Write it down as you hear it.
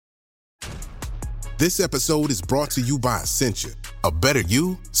This episode is brought to you by Essentia. A better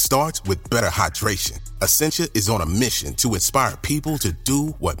you starts with better hydration. Essentia is on a mission to inspire people to do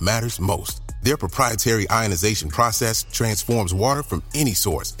what matters most. Their proprietary ionization process transforms water from any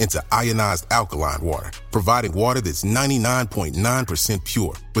source into ionized alkaline water, providing water that's 99.9%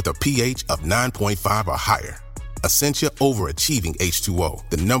 pure with a pH of 9.5 or higher. Essentia overachieving H2O,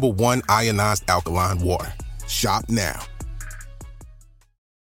 the #1 ionized alkaline water. Shop now.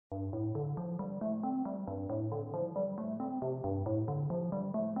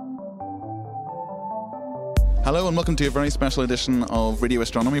 Hello and welcome to a very special edition of Radio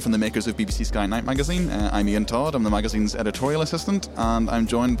Astronomy from the makers of BBC Sky Night magazine. I'm Ian Todd, I'm the magazine's editorial assistant, and I'm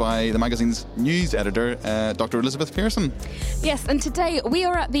joined by the magazine's news editor, Dr. Elizabeth Pearson. Yes, and today we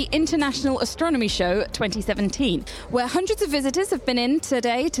are at the International Astronomy Show 2017, where hundreds of visitors have been in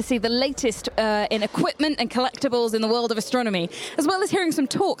today to see the latest in equipment and collectibles in the world of astronomy, as well as hearing some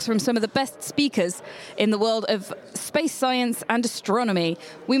talks from some of the best speakers in the world of space science and astronomy.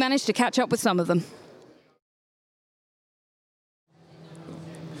 We managed to catch up with some of them.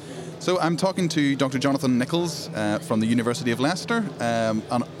 So I'm talking to Dr. Jonathan Nichols from the University of Leicester,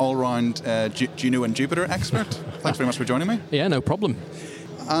 an all-round Juno and Jupiter expert. Thanks very much for joining me. Yeah, no problem.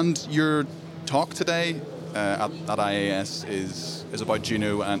 And your talk today at IAS is about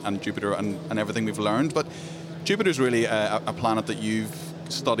Juno and Jupiter and everything we've learned. But Jupiter's really a planet that you've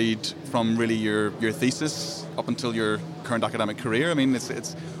studied from really your thesis up until your current academic career. I mean,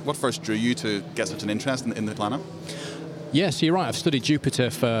 it's what first drew you to get such an interest in the planet? Yes, you're right. I've studied Jupiter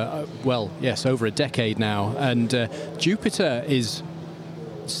for, over a decade now. And Jupiter is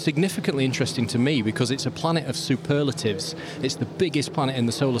significantly interesting to me because it's a planet of superlatives. It's the biggest planet in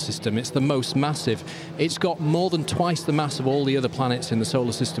the solar system. It's the most massive. It's got more than twice the mass of all the other planets in the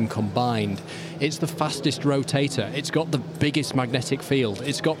solar system combined. It's the fastest rotator. It's got the biggest magnetic field.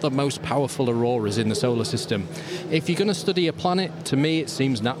 It's got the most powerful auroras in the solar system. If you're going to study a planet, to me it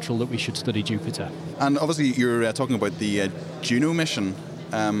seems natural that we should study Jupiter. And obviously you're talking about the Juno mission.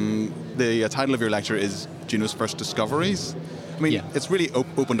 The title of your lecture is Juno's First Discoveries. I mean, It's really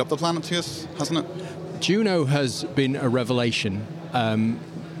opened up the planet to us, hasn't it? Juno has been a revelation.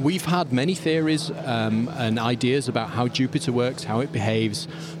 We've had many theories and ideas about how Jupiter works, how it behaves.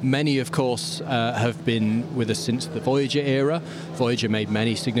 Many, of course, have been with us since the Voyager era. Voyager made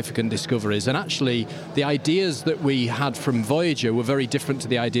many significant discoveries. And actually, the ideas that we had from Voyager were very different to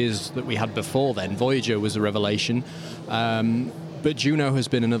the ideas that we had before then. Voyager was a revelation, but Juno has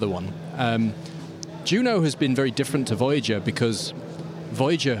been another one. Juno has been very different to Voyager because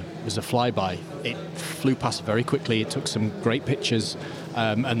Voyager was a flyby. It flew past very quickly, it took some great pictures,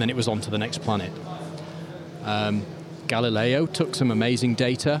 and then it was on to the next planet. Galileo took some amazing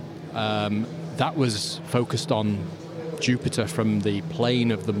data. That was focused on Jupiter from the plane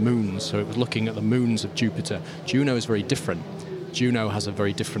of the moons, so it was looking at the moons of Jupiter. Juno is very different. Juno has a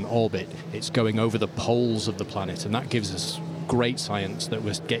very different orbit. It's going over the poles of the planet, and that gives us great science that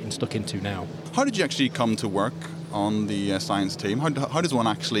we're getting stuck into now. How did you actually come to work on the science team? How does one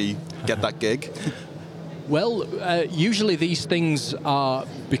actually get that gig? Well, usually these things are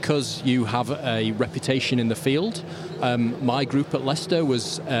because you have a reputation in the field. My group at Leicester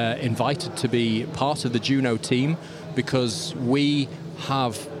was invited to be part of the Juno team because we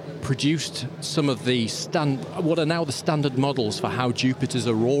have produced some of the what are now the standard models for how Jupiter's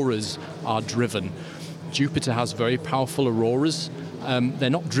auroras are driven. Jupiter has very powerful auroras. They're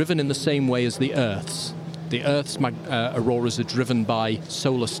not driven in the same way as the Earth's. The Earth's auroras are driven by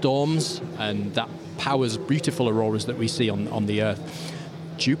solar storms, and that powers beautiful auroras that we see on the Earth.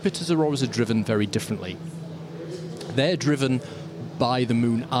 Jupiter's auroras are driven very differently. They're driven by the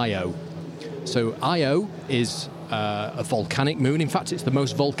moon Io. So Io is a volcanic moon. In fact, it's the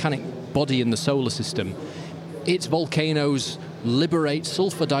most volcanic body in the solar system. Its volcanoes liberate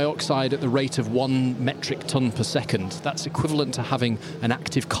sulfur dioxide at the rate of 1 metric ton per second. That's equivalent to having an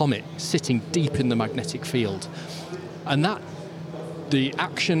active comet sitting deep in the magnetic field. And the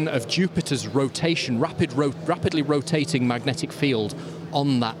action of Jupiter's rotation, rapidly rotating magnetic field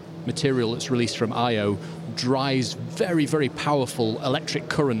on that material that's released from Io drives very, very powerful electric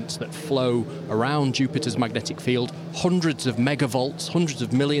currents that flow around Jupiter's magnetic field. Hundreds of megavolts, hundreds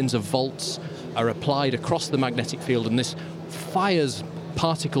of millions of volts are applied across the magnetic field, and this fires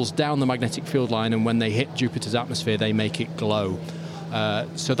particles down the magnetic field line, and when they hit Jupiter's atmosphere, they make it glow.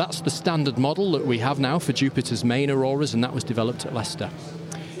 So that's the standard model that we have now for Jupiter's main auroras, and that was developed at Leicester.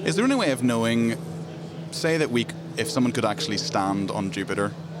 Is there any way of knowing, say that if someone could actually stand on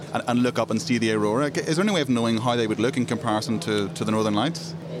Jupiter and look up and see the aurora. Is there any way of knowing how they would look in comparison to the Northern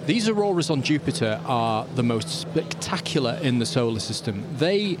Lights? These auroras on Jupiter are the most spectacular in the solar system.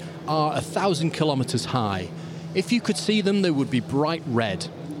 They are 1,000 kilometers high. If you could see them, they would be bright red.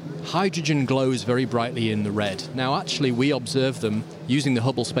 Hydrogen glows very brightly in the red. Now, actually, we observe them using the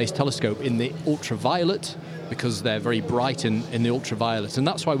Hubble Space Telescope in the ultraviolet, because they're very bright in the ultraviolet. And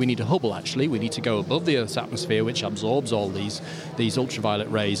that's why we need a Hubble, actually. We need to go above the Earth's atmosphere, which absorbs all these ultraviolet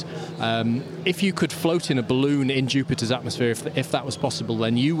rays. If you could float in a balloon in Jupiter's atmosphere, if that was possible,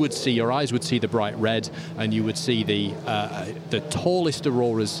 then your eyes would see the bright red, and you would see the tallest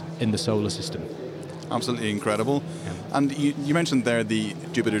auroras in the solar system. Absolutely incredible. Yeah. And you mentioned there the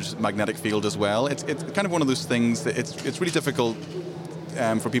Jupiter's magnetic field as well. It's kind of one of those things that it's really difficult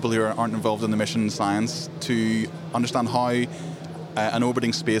for people who aren't involved in the mission science to understand how an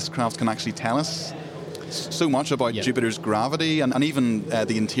orbiting spacecraft can actually tell us so much about Jupiter's gravity and even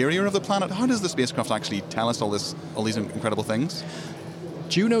the interior of the planet. How does the spacecraft actually tell us all these incredible things?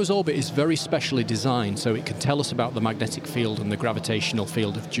 Juno's orbit is very specially designed so it can tell us about the magnetic field and the gravitational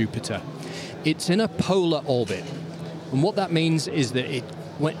field of Jupiter. It's in a polar orbit, and what that means is that it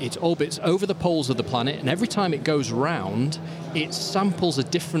orbits over the poles of the planet, and every time it goes round, it samples a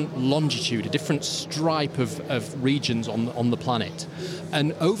different longitude, a different stripe of regions on the planet.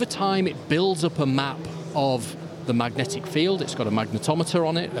 And over time, it builds up a map of the magnetic field. It's got a magnetometer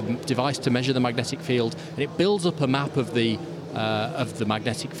on it, a device to measure the magnetic field, and it builds up a map of the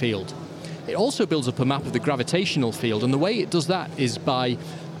magnetic field. It also builds up a map of the gravitational field, and the way it does that is by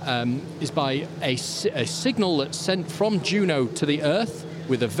a signal that's sent from Juno to the Earth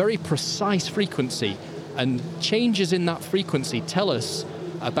with a very precise frequency, and changes in that frequency tell us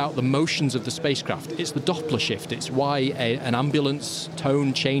about the motions of the spacecraft. It's the Doppler shift. It's why an ambulance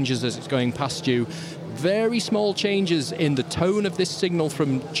tone changes as it's going past you. Very small changes in the tone of this signal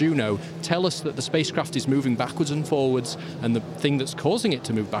from Juno tell us that the spacecraft is moving backwards and forwards, and the thing that's causing it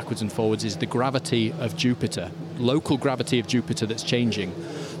to move backwards and forwards is the gravity of Jupiter, local gravity of Jupiter that's changing.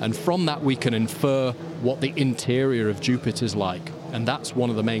 And from that we can infer what the interior of Jupiter's like, and that's one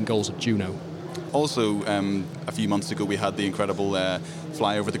of the main goals of Juno. Also, a few months ago we had the incredible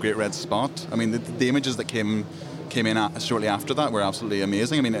fly over the Great Red Spot. I mean, the images that came in shortly after that were absolutely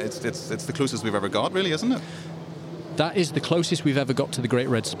amazing. I mean, it's the closest we've ever got, really, isn't it? That is the closest we've ever got to the Great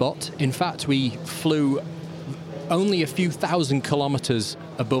Red Spot. In fact, we flew only a few thousand kilometers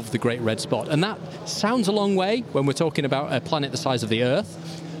above the Great Red Spot. And that sounds a long way when we're talking about a planet the size of the Earth.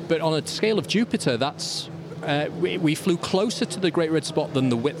 But on a scale of Jupiter, that's we flew closer to the Great Red Spot than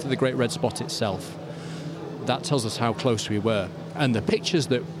the width of the Great Red Spot itself. That tells us how close we were. And the pictures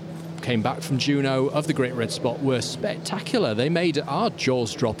that came back from Juno of the Great Red Spot were spectacular. They made our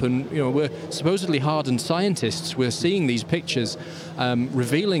jaws drop, and we're supposedly hardened scientists. We're seeing these pictures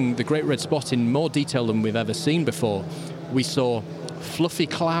revealing the Great Red Spot in more detail than we've ever seen before. We saw fluffy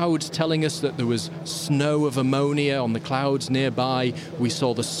clouds telling us that there was snow of ammonia on the clouds nearby. We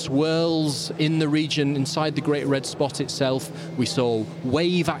saw the swirls in the region inside the Great Red Spot itself. We saw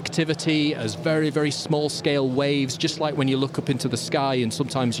wave activity as very, very small scale waves, just like when you look up into the sky and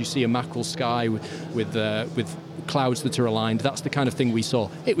sometimes you see a mackerel sky with clouds that are aligned. That's the kind of thing we saw.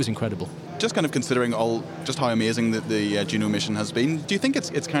 It was incredible. Just kind of considering just how amazing the Juno mission has been, do you think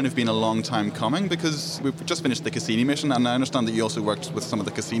it's kind of been a long time coming? Because we've just finished the Cassini mission, and I understand that you also worked with some of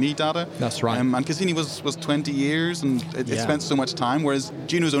the Cassini data. That's right. And Cassini was 20 years, and it spent so much time, whereas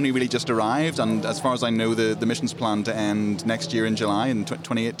Juno's only really just arrived, and as far as I know, the mission's planned to end next year in July, in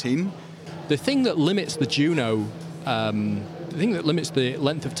 2018. The thing that limits the Juno, the thing that limits the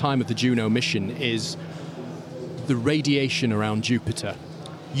length of time of the Juno mission is the radiation around Jupiter.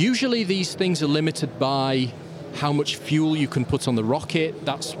 Usually these things are limited by how much fuel you can put on the rocket.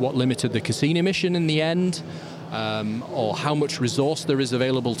 That's what limited the Cassini mission in the end, or how much resource there is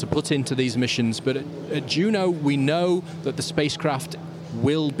available to put into these missions. But at Juno, we know that the spacecraft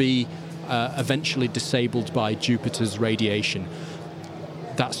will be eventually disabled by Jupiter's radiation.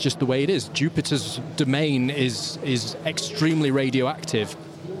 That's just the way it is. Jupiter's domain is extremely radioactive.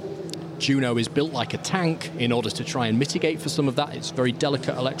 Juno is built like a tank in order to try and mitigate for some of that. Its very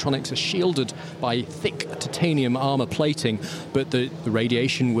delicate electronics are shielded by thick titanium armor plating, but the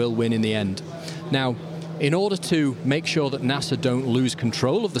radiation will win in the end. Now, in order to make sure that NASA don't lose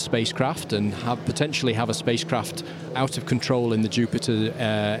control of the spacecraft and potentially have a spacecraft out of control in the Jupiter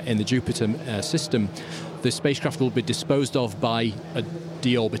system, the spacecraft will be disposed of by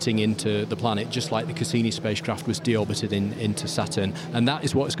deorbiting into the planet, just like the Cassini spacecraft was deorbited into Saturn, and that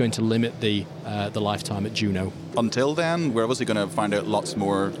is what is going to limit the lifetime at Juno. Until then, we're obviously going to find out lots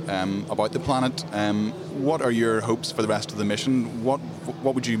more about the planet. What are your hopes for the rest of the mission? What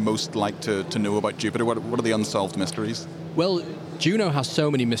would you most like to know about Jupiter? What are the unsolved mysteries? Well, Juno has so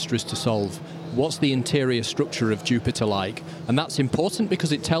many mysteries to solve. What's the interior structure of Jupiter like? And that's important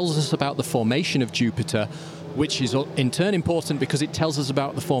because it tells us about the formation of Jupiter, which is in turn important because it tells us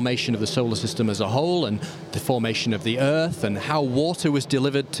about the formation of the solar system as a whole and the formation of the Earth and how water was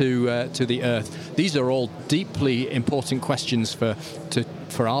delivered to the Earth. These are all deeply important questions for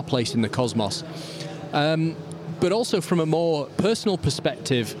our place in the cosmos. But also from a more personal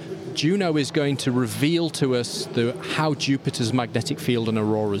perspective, Juno is going to reveal to us how Jupiter's magnetic field and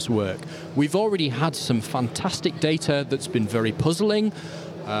auroras work. We've already had some fantastic data that's been very puzzling.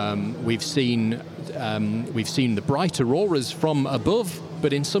 We've seen the bright auroras from above,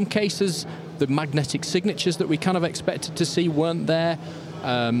 but in some cases the magnetic signatures that we kind of expected to see weren't there.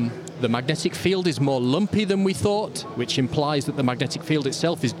 The magnetic field is more lumpy than we thought, which implies that the magnetic field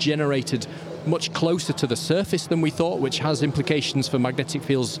itself is generated much closer to the surface than we thought, which has implications for magnetic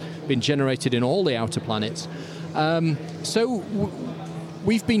fields being generated in all the outer planets.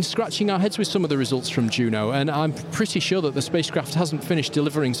 We've been scratching our heads with some of the results from Juno, and I'm pretty sure that the spacecraft hasn't finished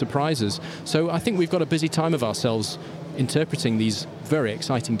delivering surprises. So I think we've got a busy time of ourselves interpreting these very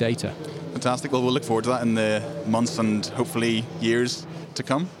exciting data. Fantastic. Well, we'll look forward to that in the months and hopefully years to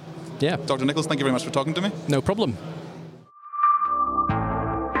come. Yeah. Dr. Nichols, thank you very much for talking to me. No problem.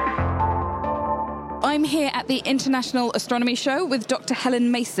 I'm here at the International Astronomy Show with Dr.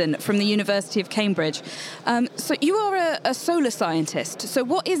 Helen Mason from the University of Cambridge. So you are a solar scientist. So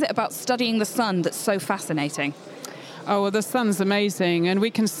what is it about studying the sun that's so fascinating? Oh, well, the sun's amazing, and we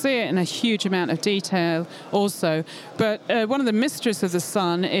can see it in a huge amount of detail also. But one of the mysteries of the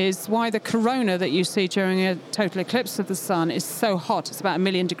sun is why the corona that you see during a total eclipse of the sun is so hot. It's about 1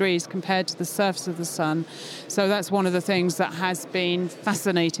 million degrees compared to the surface of the sun. So that's one of the things that has been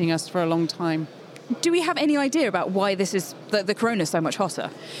fascinating us for a long time. Do we have any idea about why this is the corona is so much hotter?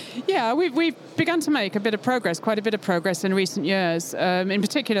 Yeah, we've begun to make quite a bit of progress in recent years. In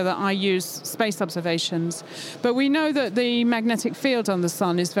particular, that I use space observations. But we know that the magnetic field on the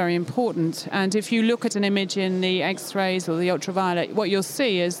sun is very important. And if you look at an image in the X-rays or the ultraviolet, what you'll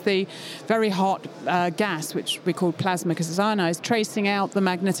see is the very hot gas, which we call plasma because it's ionized, tracing out the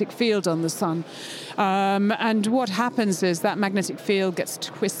magnetic field on the sun. And what happens is that magnetic field gets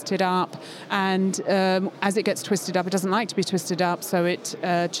twisted up, and as it gets twisted up, it doesn't like to be twisted up, so it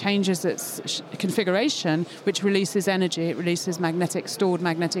changes its configuration, which releases energy. It releases stored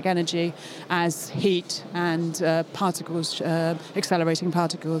magnetic energy as heat and particles, accelerating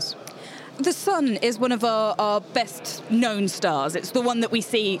particles. The sun is one of our best known stars. It's the one that we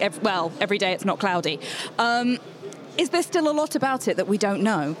see every day. It's not cloudy. Is there still a lot about it that we don't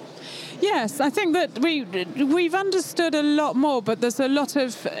know? Yes, I think that we've understood a lot more, but there's a lot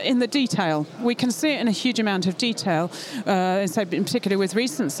in the detail. We can see it in a huge amount of detail, in particular with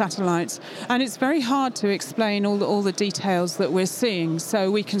recent satellites, and it's very hard to explain all the details that we're seeing. So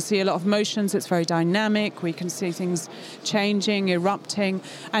we can see a lot of motions. It's very dynamic. We can see things changing, erupting,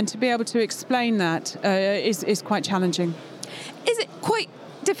 and to be able to explain that is quite challenging. Is it quite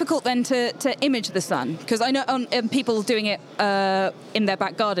difficult then to image the sun? Because I know people doing it in their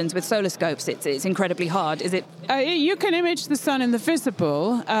back gardens with solar scopes, it's incredibly hard. Is it? You can image the sun in the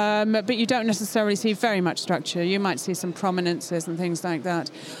visible, but you don't necessarily see very much structure. You might see some prominences and things like that.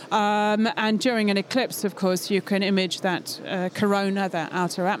 And during an eclipse, of course, you can image that corona, that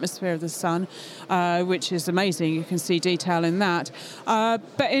outer atmosphere of the sun, which is amazing. You can see detail in that.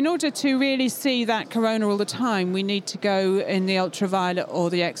 But in order to really see that corona all the time, we need to go in the ultraviolet or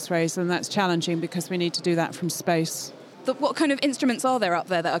the X-rays, and that's challenging because we need to do that from space. What kind of instruments are there up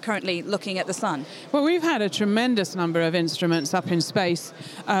there that are currently looking at the sun? Well, we've had a tremendous number of instruments up in space.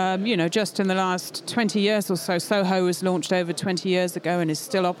 Just in the last 20 years or so, SOHO was launched over 20 years ago and is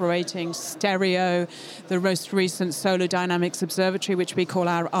still operating. Stereo, the most recent Solar Dynamics Observatory, which we call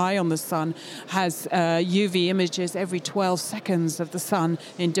our eye on the sun, has UV images every 12 seconds of the sun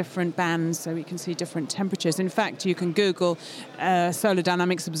in different bands, so we can see different temperatures. In fact, you can Google Solar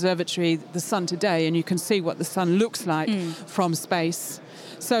Dynamics Observatory, the sun today, and you can see what the sun looks like from space.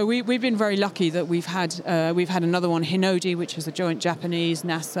 So we've been very lucky that we've had another one, Hinode, which is a joint Japanese,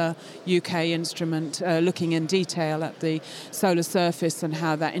 NASA, UK instrument, looking in detail at the solar surface and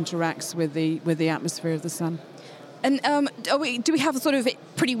how that interacts with the atmosphere of the sun. And do we have sort of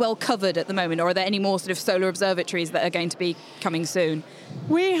pretty well covered at the moment, or are there any more sort of solar observatories that are going to be coming soon?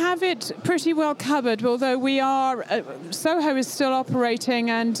 We have it pretty well covered, although we are Soho is still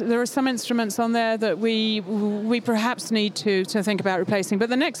operating, and there are some instruments on there that we perhaps need to think about replacing. But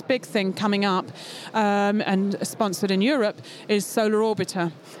the next big thing coming up, and sponsored in Europe, is Solar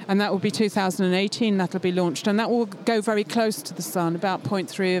Orbiter, and that will be 2018. That'll be launched, and that will go very close to the Sun, about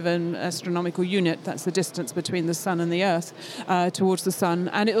 0.3 of an astronomical unit. That's the distance between the Sun and the Earth towards the Sun,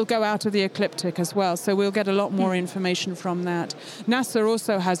 and it'll go out of the ecliptic as well. So we'll get a lot more information from that. NASA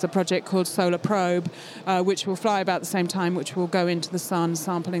also has a project called Solar Probe, which will fly about the same time, which will go into the Sun,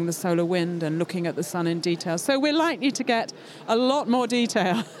 sampling the solar wind and looking at the Sun in detail. So we're likely to get a lot more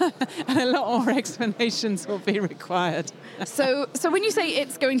detail and a lot more explanations will be required. So when you say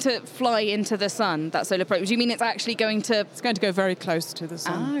it's going to fly into the Sun, that Solar Probe, do you mean it's actually going to... It's going to go very close to the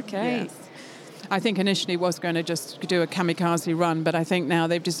Sun. Ah, okay. Yes. I think initially was going to just do a kamikaze run, but I think now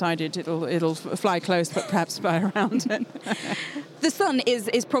they've decided it'll fly close, but perhaps fly around it. The Sun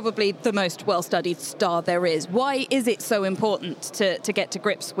is probably the most well-studied star there is. Why is it so important to get to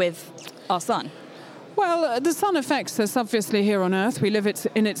grips with our Sun? Well, the Sun affects us, obviously, here on Earth. We live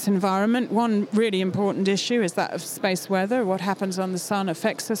in its environment. One really important issue is that of space weather. What happens on the Sun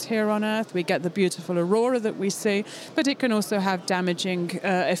affects us here on Earth. We get the beautiful aurora that we see, but it can also have damaging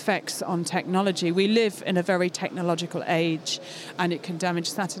effects on technology. We live in a very technological age, and it can damage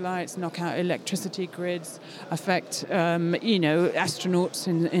satellites, knock out electricity grids, affect, astronauts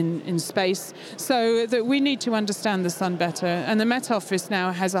in space. So that we need to understand the Sun better. And the Met Office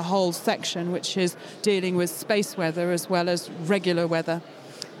now has a whole section which is dealing with space weather as well as regular weather.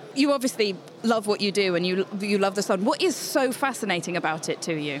 You obviously love what you do, and you love the Sun. What is so fascinating about it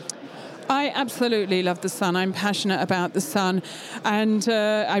to you? I absolutely love the Sun. I'm passionate about the Sun, and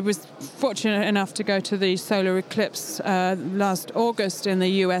I was fortunate enough to go to the solar eclipse last August in the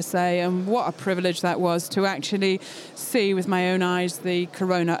USA, and what a privilege that was to actually see with my own eyes the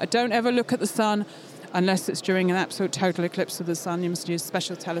corona. I don't ever look at the Sun unless it's during an absolute total eclipse of the Sun. You must use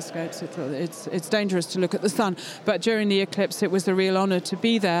special telescopes. It's dangerous to look at the Sun. But during the eclipse, it was a real honour to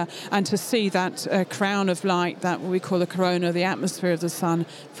be there and to see that crown of light, that what we call the corona, the atmosphere of the Sun,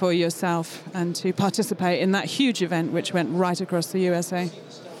 for yourself, and to participate in that huge event which went right across the USA.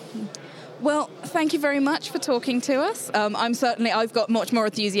 Well, thank you very much for talking to us. I've got much more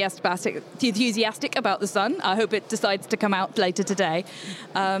enthusiastic about the Sun. I hope it decides to come out later today.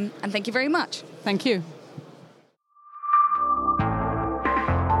 And thank you very much. Thank you.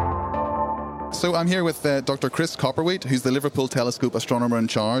 So I'm here with Dr. Chris Copperwheat, who's the Liverpool Telescope astronomer in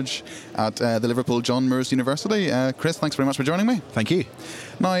charge at the Liverpool John Moores University. Chris, thanks very much for joining me. Thank you.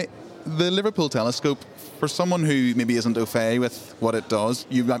 Now, the Liverpool Telescope, for someone who maybe isn't au fait with what it does,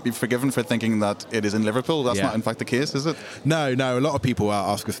 you might be forgiven for thinking that it is in Liverpool. That's not in fact the case, is it? No, a lot of people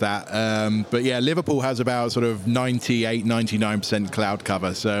ask us that. But yeah, Liverpool has about sort of 99% cloud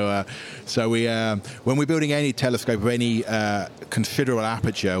cover. So we, when we're building any telescope of any considerable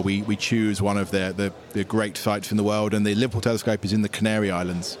aperture, we choose one of the great sites in the world, and the Liverpool Telescope is in the Canary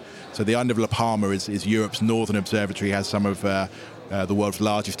Islands. So the Island of La Palma is Europe's northern observatory, has some of the world's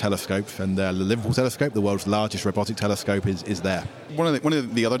largest telescopes, and the Liverpool Telescope, the world's largest robotic telescope, is there. One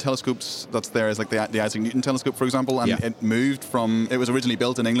of the other telescopes that's there is like the Isaac Newton telescope, for example, and it moved from. It was originally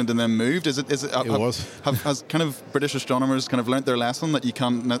built in England and then moved. Is it? It was. Has kind of British astronomers kind of learnt their lesson that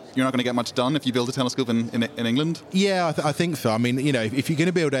you're not going to get much done if you build a telescope in England? Yeah, I think so. I mean, if you're going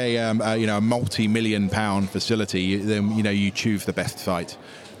to build a multi-million-pound facility, then you choose the best site.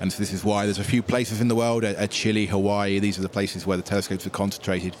 And so this is why there's a few places in the world, at Chile, Hawaii, these are the places where the telescopes are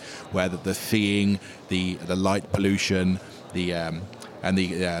concentrated, where the seeing, the light pollution, the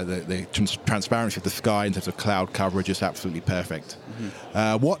transparency of the sky in terms of cloud coverage is absolutely perfect.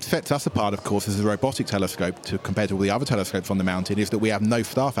 Mm-hmm. What sets us apart, of course, as a robotic telescope compared to all the other telescopes on the mountain is that we have no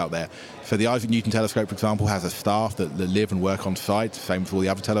staff out there. So the Isaac Newton telescope, for example, has a staff that live and work on site, same as all the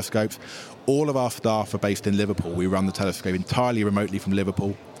other telescopes. All of our staff are based in Liverpool. We run the telescope entirely remotely from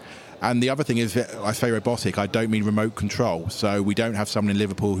Liverpool. And the other thing is, I say robotic, I don't mean remote control. So we don't have someone in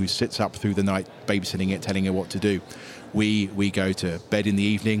Liverpool who sits up through the night babysitting it, telling it what to do. We go to bed in the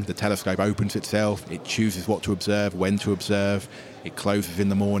evening, the telescope opens itself, it chooses what to observe, when to observe, it closes in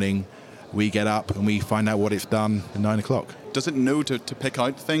the morning. We get up and we find out what it's done at 9 o'clock. Does it know to pick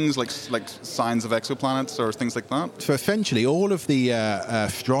out things like signs of exoplanets or things like that? So essentially, all of the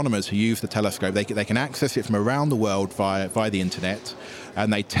astronomers who use the telescope, they can access it from around the world via the internet,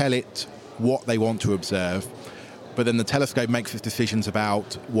 and they tell it what they want to observe. But then the telescope makes its decisions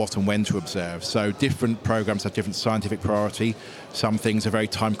about what and when to observe. So different programs have different scientific priority. Some things are very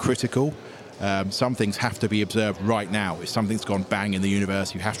time critical. Some things have to be observed right now. If something's gone bang in the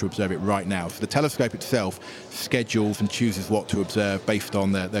universe, you have to observe it right now. So the telescope itself schedules and chooses what to observe based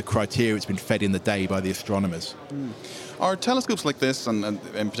on the criteria it's been fed in the day by the astronomers. Are telescopes like this, and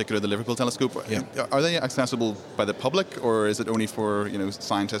in particular the Liverpool telescope, are they accessible by the public, or is it only for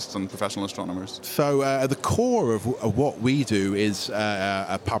scientists and professional astronomers? So at the core of what we do is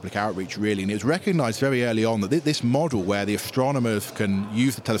a public outreach, really, and it was recognised very early on that this model where the astronomers can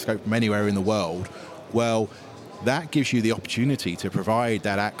use the telescope from anywhere in the world, well, that gives you the opportunity to provide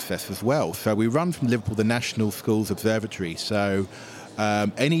that access as well. So we run from Liverpool the National Schools Observatory. So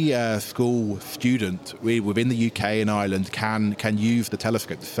any school student within the UK and Ireland can use the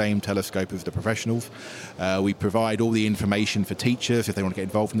telescope, the same telescope as the professionals. We provide all the information for teachers if they want to get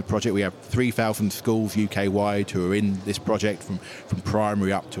involved in the project. We have 3,000 schools UK-wide who are in this project from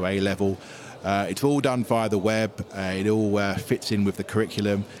primary up to A-level. It's all done via the web. It all fits in with the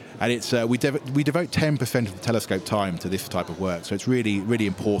curriculum. And it's we devote 10% of the telescope time to this type of work. So it's really, really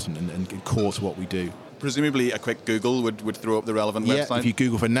important and core to what we do. Presumably a quick Google would throw up the relevant website? Yeah, if you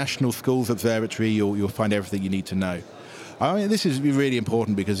Google for National Schools Observatory, you'll find everything you need to know. I mean, this is really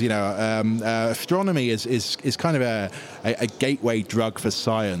important because, astronomy is kind of a gateway drug for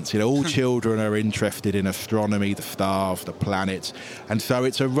science. All children are interested in astronomy, the stars, the planets. And so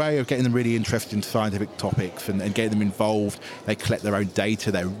it's a way of getting them really interested in scientific topics and getting them involved. They collect their own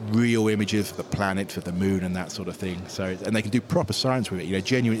data, their real images of the planets, of the moon and that sort of thing. And they can do proper science with it,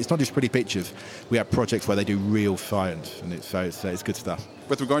 genuine. It's not just pretty pictures. We have projects where they do real science, and it's good stuff.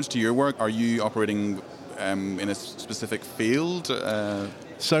 With regards to your work, are you operating in a specific field?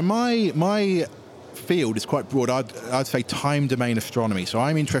 So my field is quite broad. I'd say time domain astronomy. So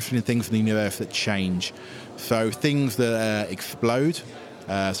I'm interested in things in the universe that change. So things that explode.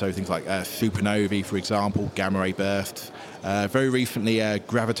 So things like supernovae, for example, gamma ray bursts. Very recently,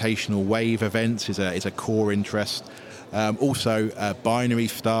 gravitational wave events is a core interest. Also, binary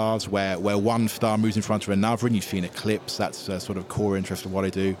stars, where one star moves in front of another and you see an eclipse. That's a sort of core interest of what I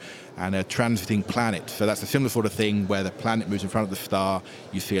do. And a transiting planet. So that's a similar sort of thing where the planet moves in front of the star.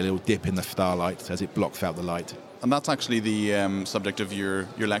 You see a little dip in the starlight as it blocks out the light. And that's actually the subject of your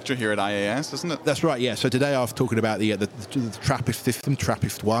lecture here at IAS, isn't it? That's right, yeah. So today I was talking about the TRAPPIST system,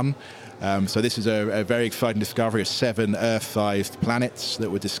 TRAPPIST-1. So this is a very exciting discovery of 7 Earth-sized planets that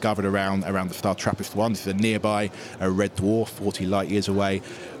were discovered around the star TRAPPIST-1. This is a nearby red dwarf, 40 light years away.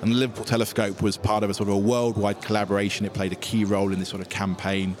 And the Liverpool telescope was part of a sort of a worldwide collaboration. It played a key role in this sort of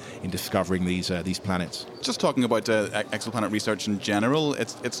campaign in discovering these planets. Just talking about exoplanet research in general,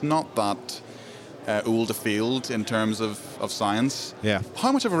 it's not that old a field in terms of science. Yeah.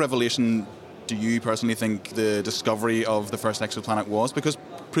 How much of a revelation do you personally think the discovery of the first exoplanet was? Because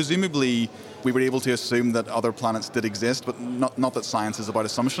presumably we were able to assume that other planets did exist, but not that science is about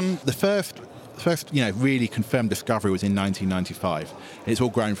assumption. The first really confirmed discovery was in 1995. It's all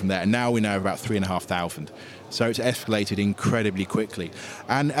grown from there, and now we know about 3,500. So it's escalated incredibly quickly.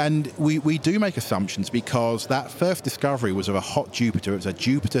 And we do make assumptions because that first discovery was of a hot Jupiter. It was a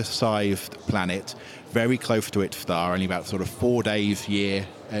Jupiter-sized planet, very close to its star, only about sort of 4 days year,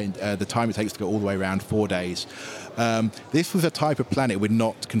 and the time it takes to go all the way around, 4 days. This was a type of planet we'd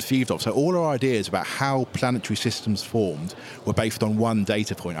not conceived of. So all our ideas about how planetary systems formed were based on one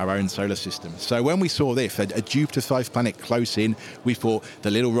data point, our own solar system. So when we saw this, a Jupiter-sized planet close in, we thought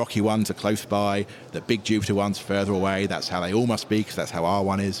the little rocky ones are close by, the big Jupiter ones further away. That's how they all must be, because that's how our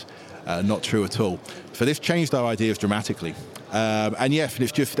one is. Not true at all. So this changed our ideas dramatically. And yes,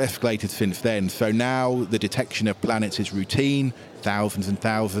 it's just escalated since then. So now the detection of planets is routine, thousands and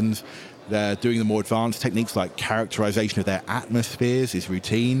thousands. They're doing the more advanced techniques like characterization of their atmospheres is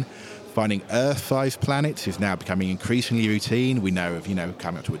routine. Finding Earth-sized planets is now becoming increasingly routine. We know of,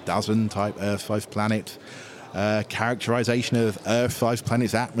 coming up to a dozen type Earth-sized planets. Characterization of Earth-sized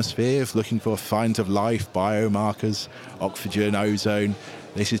planets' atmospheres, looking for signs of life, biomarkers, oxygen, ozone.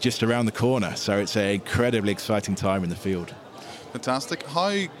 This is just around the corner, so it's an incredibly exciting time in the field. Fantastic.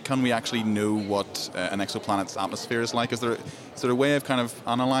 How can we actually know what an exoplanet's atmosphere is like? Is there a way of kind of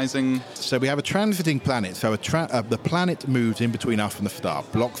analysing? So we have a transiting planet. So the planet moves in between us and the star,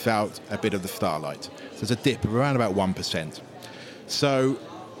 blocks out a bit of the starlight. So there's a dip of around about 1%. So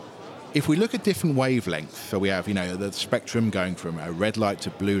if we look at different wavelengths, so we have, the spectrum going from a red light to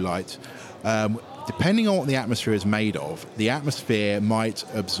blue light, depending on what the atmosphere is made of, the atmosphere might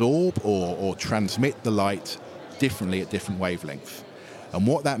absorb or transmit the light differently at different wavelengths. And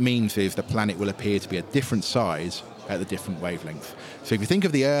what that means is the planet will appear to be a different size at the different wavelengths. So if you think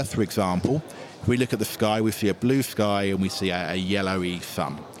of the Earth, for example, if we look at the sky, we see a blue sky and we see a yellowy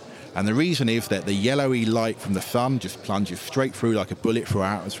sun. And the reason is that the yellowy light from the sun just plunges straight through like a bullet through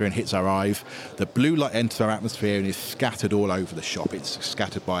our atmosphere and hits our eyes. The blue light enters our atmosphere and is scattered all over the shop. It's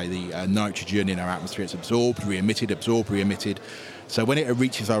scattered by the nitrogen in our atmosphere. It's absorbed, re-emitted. So when it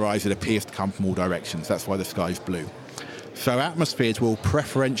reaches our eyes, it appears to come from all directions. That's why the sky is blue. So atmospheres will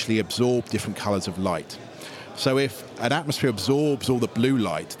preferentially absorb different colours of light. So if an atmosphere absorbs all the blue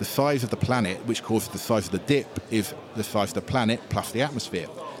light, the size of the planet, which causes the size of the dip, is the size of the planet plus the atmosphere.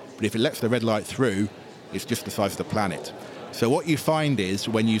 But if it lets the red light through, it's just the size of the planet. So what you find is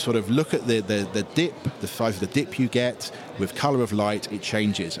when you sort of look at the dip, the size of the dip you get, with colour of light, it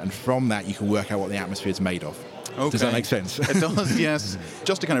changes. And from that, you can work out what the atmosphere is made of. Okay. Does that make sense? It does, yes.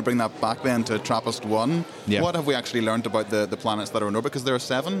 Just to kind of bring that back then to TRAPPIST-1, what have we actually learned about the planets that are in orbit? Because there are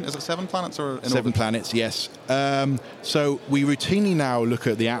 7, is it 7 planets? Or in 7 orbit? Planets, yes. So we routinely now look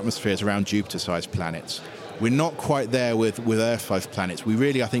at the atmospheres around Jupiter-sized planets. We're not quite there with Earth-sized planets. We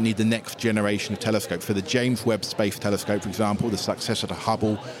really, I think, need the next generation of telescopes. For the James Webb Space Telescope, for example, the successor to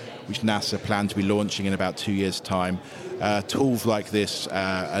Hubble, which NASA plans to be launching in about 2 years' time. Tools like this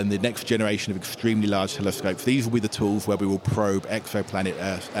and the next generation of extremely large telescopes, these will be the tools where we will probe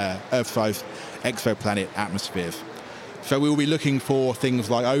Earth-sized exoplanet atmospheres. So we will be looking for things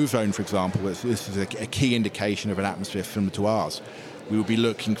like ozone, for example. This is a key indication of an atmosphere similar to ours. We will be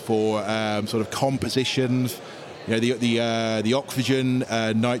looking for sort of compositions. You know, the oxygen,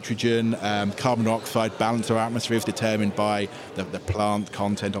 nitrogen, carbon dioxide balance of our atmosphere is determined by the plant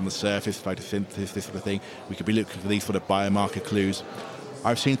content on the surface, photosynthesis, this sort of thing. We could be looking for these sort of biomarker clues.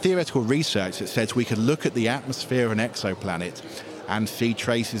 I've seen theoretical research that says we could look at the atmosphere of an exoplanet and see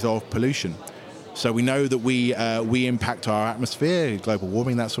traces of pollution. So we know that we impact our atmosphere, global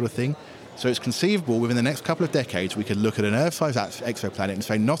warming, that sort of thing. So it's conceivable within the next couple of decades we could look at an Earth-sized exoplanet and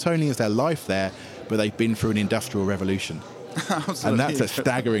say not only is there life there, but they've been through an industrial revolution. And that's a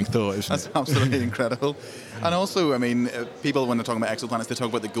staggering thought, isn't it? That's absolutely incredible. And also, I mean, people, when they're talking about exoplanets, they talk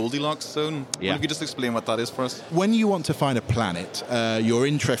about the Goldilocks zone. Yeah. Could you just explain what that is for us? When you want to find a planet, you're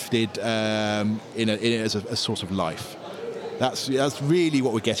interested in it as a source of life. That's really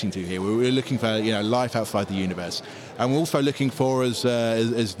what we're getting to here. We're looking for life outside the universe. And we're also looking for, as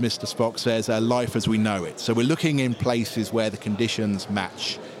Mr. Spock says, life as we know it. So we're looking in places where the conditions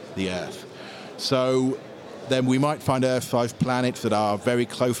match the Earth. So then we might find Earth-sized planets that are very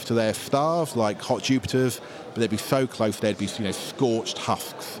close to their stars, like hot Jupiters, but they'd be so close they'd be scorched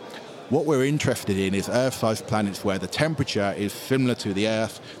husks. What we're interested in is Earth-sized planets where the temperature is similar to the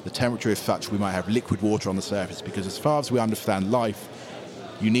Earth. The temperature is such we might have liquid water on the surface, because as far as we understand life,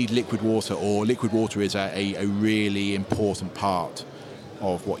 you need liquid water, or liquid water is a really important part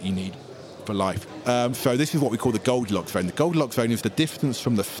of what you need for life. So this is what we call the Goldilocks zone. The Goldilocks zone is the distance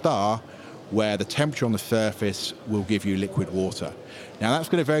from the star where the temperature on the surface will give you liquid water. Now that's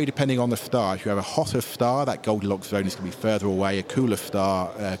going to vary depending on the star. If you have a hotter star, that Goldilocks zone is going to be further away, a cooler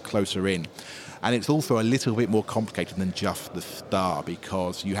star closer in. And it's also a little bit more complicated than just the star,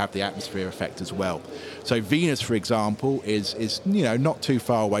 because you have the atmosphere effect as well. So Venus, for example, is not too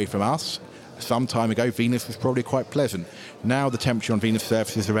far away from us. Some time ago, Venus was probably quite pleasant. Now the temperature on Venus'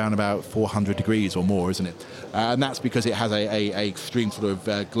 surface is around about 400 degrees or more, isn't it? And that's because it has a extreme sort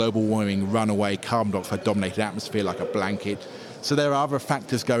of global warming, runaway, carbon dioxide-dominated atmosphere like a blanket. So there are other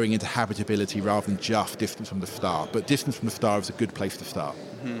factors going into habitability rather than just distance from the star. But distance from the star is a good place to start.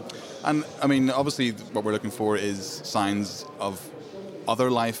 Mm-hmm. And, I mean, obviously what we're looking for is signs of other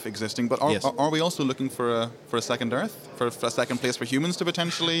life existing. But are we also looking for a second Earth? For a second place for humans to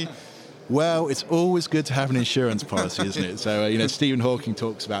potentially... Well, it's always good to have an insurance policy, isn't it? So, Stephen Hawking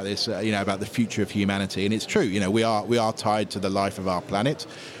talks about this, about the future of humanity, and it's true. We are tied to the life of our planet.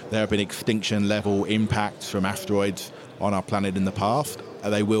 There have been extinction-level impacts from asteroids on our planet in the past.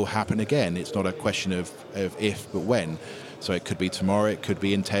 They will happen again. It's not a question of if, but when. So it could be tomorrow, it could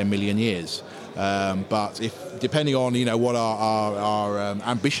be in 10 million years. But depending on what our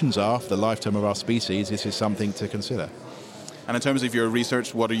ambitions are for the lifetime of our species, this is something to consider. And in terms of your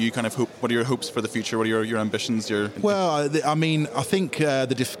research, what are your hopes for the future? What are your ambitions? Well, I think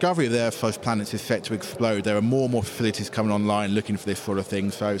the discovery of the Earth-sized planets is set to explode. There are more and more facilities coming online looking for this sort of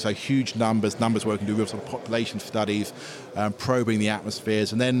thing. So huge numbers where we can do real sort of population studies, probing the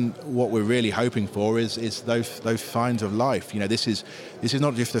atmospheres. And then what we're really hoping for is those signs of life. This is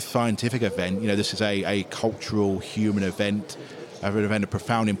not just a scientific event. This is a cultural, human event, an event of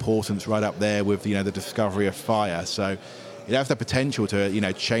profound importance, right up there with the discovery of fire. So it has the potential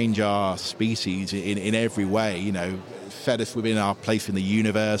to, change our species in every way, set us within our place in the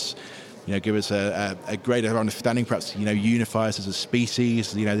universe, give us a greater understanding, perhaps, unify us as a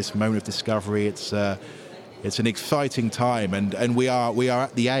species, this moment of discovery. It's It's an exciting time, and we are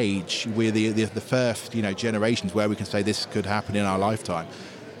at the age, we're the first generations where we can say this could happen in our lifetime.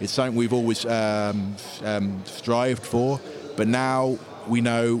 It's something we've always strived for, but now we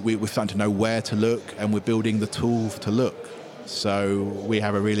know we're starting to know where to look, and we're building the tools to look. So we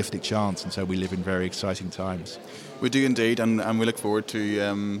have a realistic chance, and so we live in very exciting times. We do indeed, and we look forward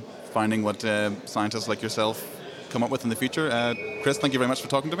to finding what scientists like yourself come up with in the future. Chris, thank you very much for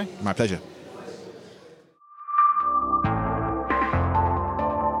talking to me. My pleasure.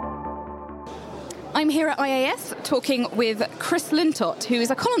 I'm here at IAS talking with Chris Lintott, who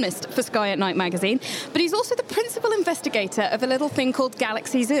is a columnist for Sky at Night magazine, but he's also the principal investigator of a little thing called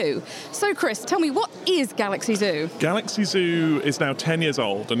Galaxy Zoo. So, Chris, tell me, what is Galaxy Zoo? Galaxy Zoo is now 10 years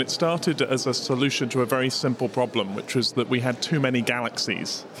old, and it started as a solution to a very simple problem, which was that we had too many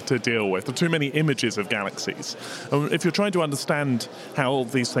galaxies to deal with, or too many images of galaxies. And if you're trying to understand how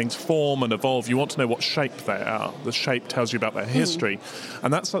these things form and evolve, you want to know what shape they are. The shape tells you about their history,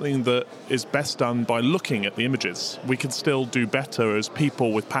 and that's something that is best done by looking at the images. We can still do better as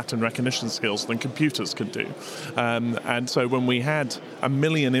people with pattern recognition skills than computers can do. And so when we had 1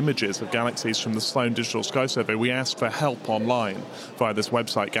 million images of galaxies from the Sloan Digital Sky Survey, we asked for help online via this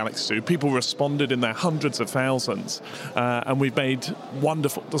website, Galaxy Zoo. People responded in their hundreds of thousands, and we've made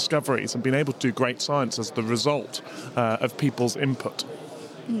wonderful discoveries and been able to do great science as the result of people's input.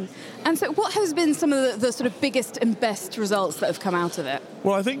 And so what has been some of the sort of biggest and best results that have come out of it?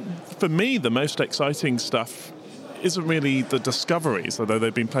 Well, I think for me, the most exciting stuff isn't really the discoveries, although there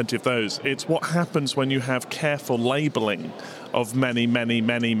have been plenty of those. It's what happens when you have careful labeling of many, many,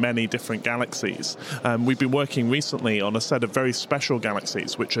 many, many different galaxies. We've been working recently on a set of very special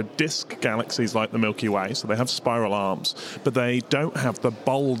galaxies, which are disk galaxies like the Milky Way, so they have spiral arms, but they don't have the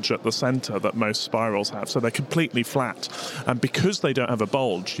bulge at the center that most spirals have, so they're completely flat. And because they don't have a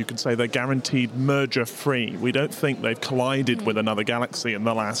bulge, you can say they're guaranteed merger-free. We don't think they've collided with another galaxy in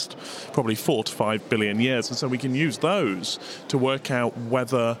the last probably 4 to 5 billion years, and so we can use those to work out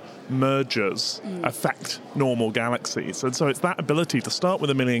whether mergers affect normal galaxies. And so it's that ability to start with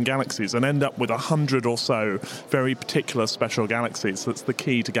 1 million galaxies and end up with 100 or so very particular special galaxies that's the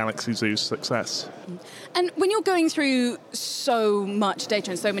key to Galaxy Zoo's success. And when you're going through so much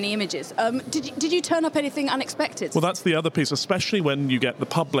data and so many images, did you turn up anything unexpected? Well, that's the other piece, especially when you get the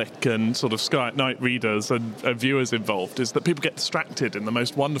public and sort of Sky at Night readers and viewers involved, is that people get distracted in the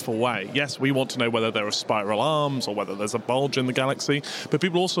most wonderful way. Yes, we want to know whether there are spiral arms or whether there's a bulge in the galaxy, but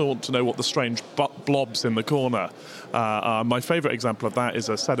people also want to know what the strange blobs in the corner are. My favourite example of that is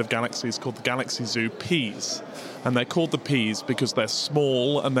a set of galaxies called the Galaxy Zoo Peas. And they're called the Peas because they're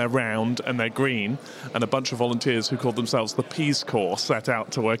small and they're round and they're green, and a bunch of volunteers who call themselves the Peas Corps set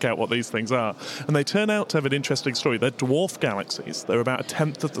out to work out what these things are. And they turn out to have an interesting story. They're dwarf galaxies. They're about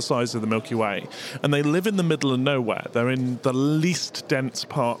 1/10 of the size of the Milky Way, and they live in the middle of nowhere. They're in the least dense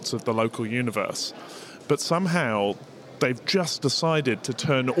parts of the local universe. But somehow they've just decided to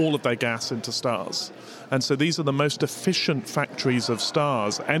turn all of their gas into stars. And so these are the most efficient factories of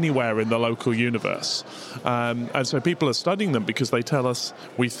stars anywhere in the local universe. And so people are studying them because they tell us,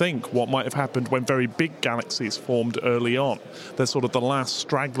 we think, what might have happened when very big galaxies formed early on. They're sort of the last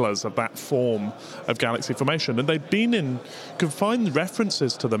stragglers of that form of galaxy formation. And they've been you can find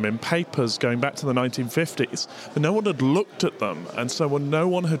references to them in papers going back to the 1950s, but no one had looked at them. And so no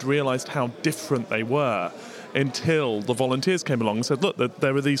one had realized how different they were until the volunteers came along and said, look,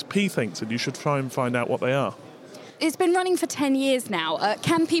 there are these P things and you should try and find out what they are. It's been running for 10 years now.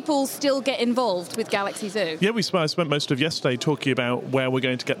 Can people still get involved with Galaxy Zoo? Yeah, I spent most of yesterday talking about where we're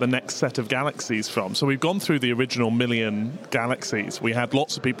going to get the next set of galaxies from. So we've gone through the original 1 million galaxies. We had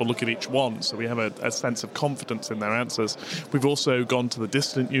lots of people look at each one, so we have a sense of confidence in their answers. We've also gone to the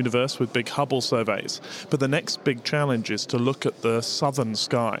distant universe with big Hubble surveys. But the next big challenge is to look at the southern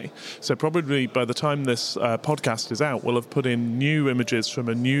sky. So probably by the time this podcast is out, we'll have put in new images from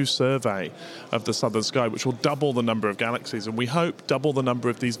a new survey of the southern sky, which will double the number of galaxies, and we hope double the number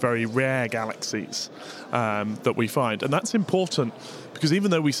of these very rare galaxies that we find. And that's important because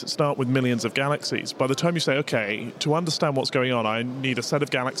even though we start with millions of galaxies, by the time you say, okay, to understand what's going on, I need a set of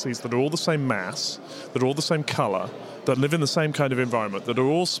galaxies that are all the same mass, that are all the same color, that live in the same kind of environment, that are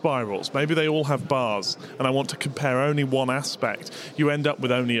all spirals, maybe they all have bars, and I want to compare only one aspect, you end up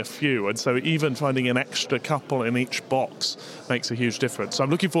with only a few. And so even finding an extra couple in each box makes a huge difference. So I'm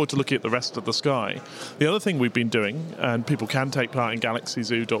looking forward to looking at the rest of the sky. The other thing we've been doing, and people can take part in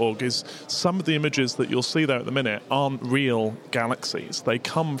galaxyzoo.org, is some of the images that you'll see there at the minute aren't real galaxies. They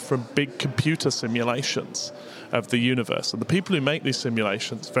come from big computer simulations of the universe. And the people who make these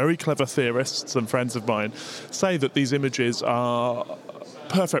simulations, very clever theorists and friends of mine, say that these images are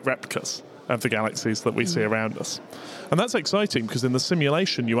perfect replicas of the galaxies that we see around us. And that's exciting because in the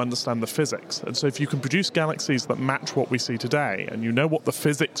simulation you understand the physics. And so if you can produce galaxies that match what we see today, and you know what the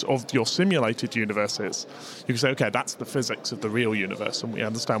physics of your simulated universe is, you can say, okay, that's the physics of the real universe, and we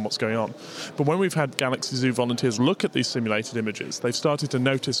understand what's going on. But when we've had Galaxy Zoo volunteers look at these simulated images, they've started to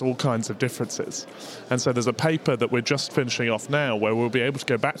notice all kinds of differences. And so there's a paper that we're just finishing off now where we'll be able to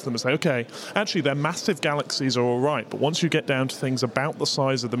go back to them and say, okay, actually their massive galaxies are all right, but once you get down to things about the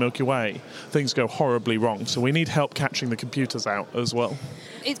size of the Milky Way, things go horribly wrong. So we need help catching the computers out as well.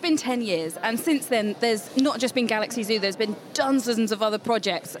 It's been 10 years, and since then, there's not just been Galaxy Zoo, there's been dozens of other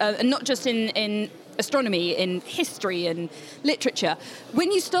projects, and not just in astronomy, in history and literature.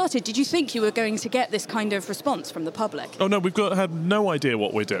 When you started, did you think you were going to get this kind of response from the public? Oh no, had no idea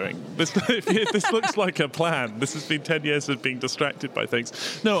what we're doing. This looks like a plan. This has been 10 years of being distracted by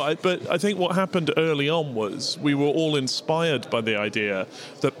things. No, but I think what happened early on was we were all inspired by the idea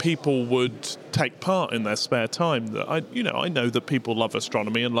that people would take part in their spare time. That I know that people love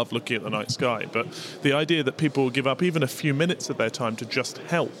astronomy and love looking at the night sky, but the idea that people will give up even a few minutes of their time to just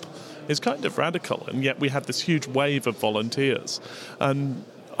help is kind of radical, and yet we had this huge wave of volunteers. And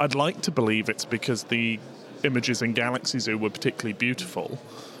I'd like to believe it's because the images in Galaxy Zoo were particularly beautiful.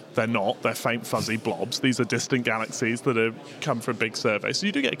 They're not. They're faint, fuzzy blobs. These are distant galaxies that have come from big surveys. So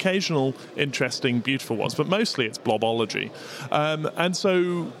you do get occasional, interesting, beautiful ones, but mostly it's blobology. And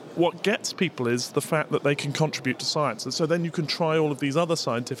so what gets people is the fact that they can contribute to science. And so then you can try all of these other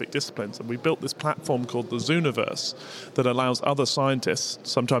scientific disciplines. And we built this platform called the Zooniverse that allows other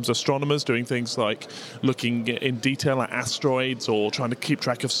scientists, sometimes astronomers, doing things like looking in detail at asteroids or trying to keep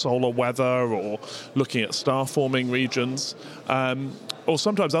track of solar weather or looking at star-forming regions, or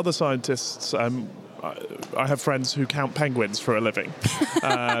sometimes other scientists. I have friends who count penguins for a living.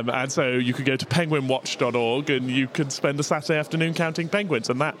 And so you can go to penguinwatch.org and you can spend a Saturday afternoon counting penguins.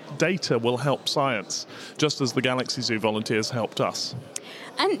 And that data will help science, just as the Galaxy Zoo volunteers helped us.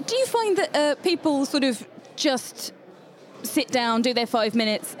 And do you find that people sort of just sit down, do their 5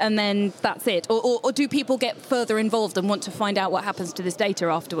 minutes, and then that's it? Or do people get further involved and want to find out what happens to this data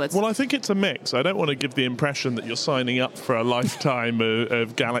afterwards? Well, I think it's a mix. I don't want to give the impression that you're signing up for a lifetime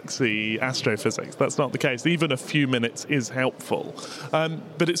of galaxy astrophysics. That's not the case. Even a few minutes is helpful.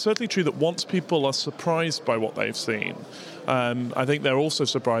 But it's certainly true that once people are surprised by what they've seen, I think they're also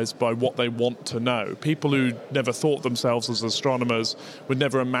surprised by what they want to know. People who never thought themselves as astronomers would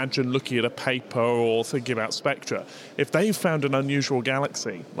never imagine looking at a paper or thinking about spectra. If they've found an unusual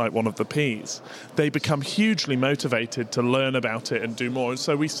galaxy, like one of the Ps, they become hugely motivated to learn about it and do more. And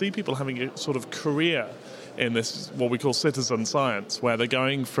so we see people having a sort of career in this, what we call citizen science, where they're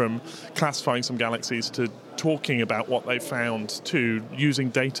going from classifying some galaxies to talking about what they found to using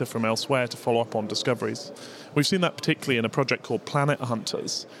data from elsewhere to follow up on discoveries. We've seen that particularly in a project called Planet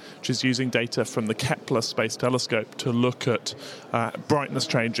Hunters, which is using data from the Kepler Space Telescope to look at brightness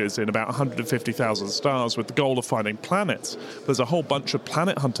changes in about 150,000 stars with the goal of finding planets. There's a whole bunch of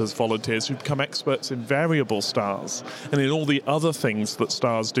Planet Hunters volunteers who become experts in variable stars and in all the other things that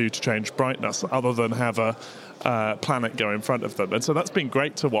stars do to change brightness other than have a planet go in front of them. And so that's been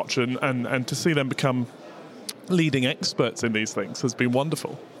great to watch, and to see them become leading experts in these things has been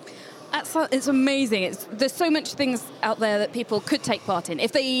wonderful. It's amazing. There's so much things out there that people could take part in.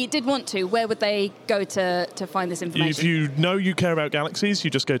 If they did want to, where would they go to find this information? If you know you care about galaxies, you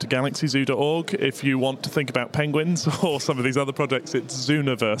just go to galaxyzoo.org. If you want to think about penguins or some of these other projects, it's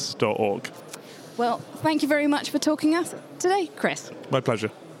zooniverse.org. Well, thank you very much for talking to us today, Chris. My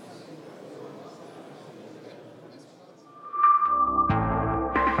pleasure.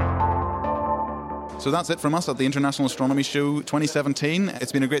 So that's it from us at the International Astronomy Show 2017.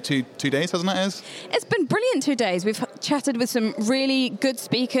 It's been a great two days, hasn't it, Ez? It's been brilliant 2 days. We've chatted with some really good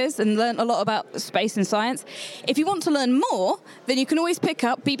speakers and learned a lot about space and science. If you want to learn more, then you can always pick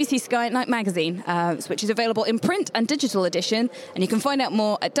up BBC Sky at Night magazine, which is available in print and digital edition, and you can find out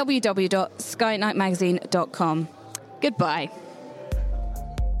more at www.skyatnightmagazine.com. Goodbye.